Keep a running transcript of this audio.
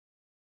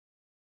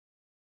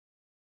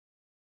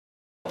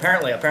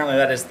Apparently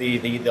that is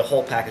the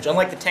whole package.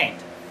 Unlike the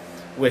taint,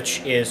 which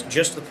is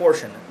just the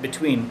portion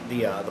between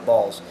the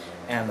balls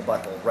and the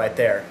butthole. Right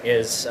there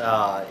is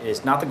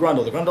not the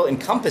grundle. The grundle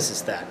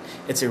encompasses that.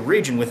 It's a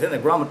region within the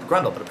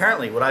grundle. But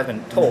apparently, what I've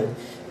been told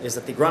is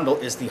that the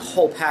grundle is the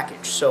whole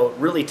package. So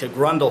really, to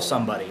grundle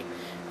somebody,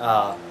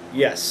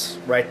 yes,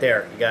 right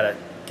there, you gotta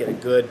get a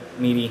good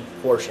meaty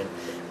portion.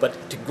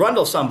 But to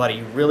grundle somebody,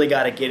 you really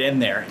gotta get in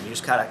there, and you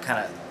just kind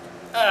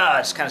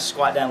of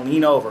squat down,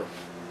 lean over,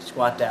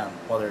 squat down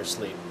while they're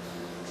asleep.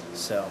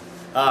 So,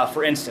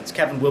 for instance,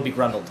 Kevin will be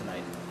grundled tonight.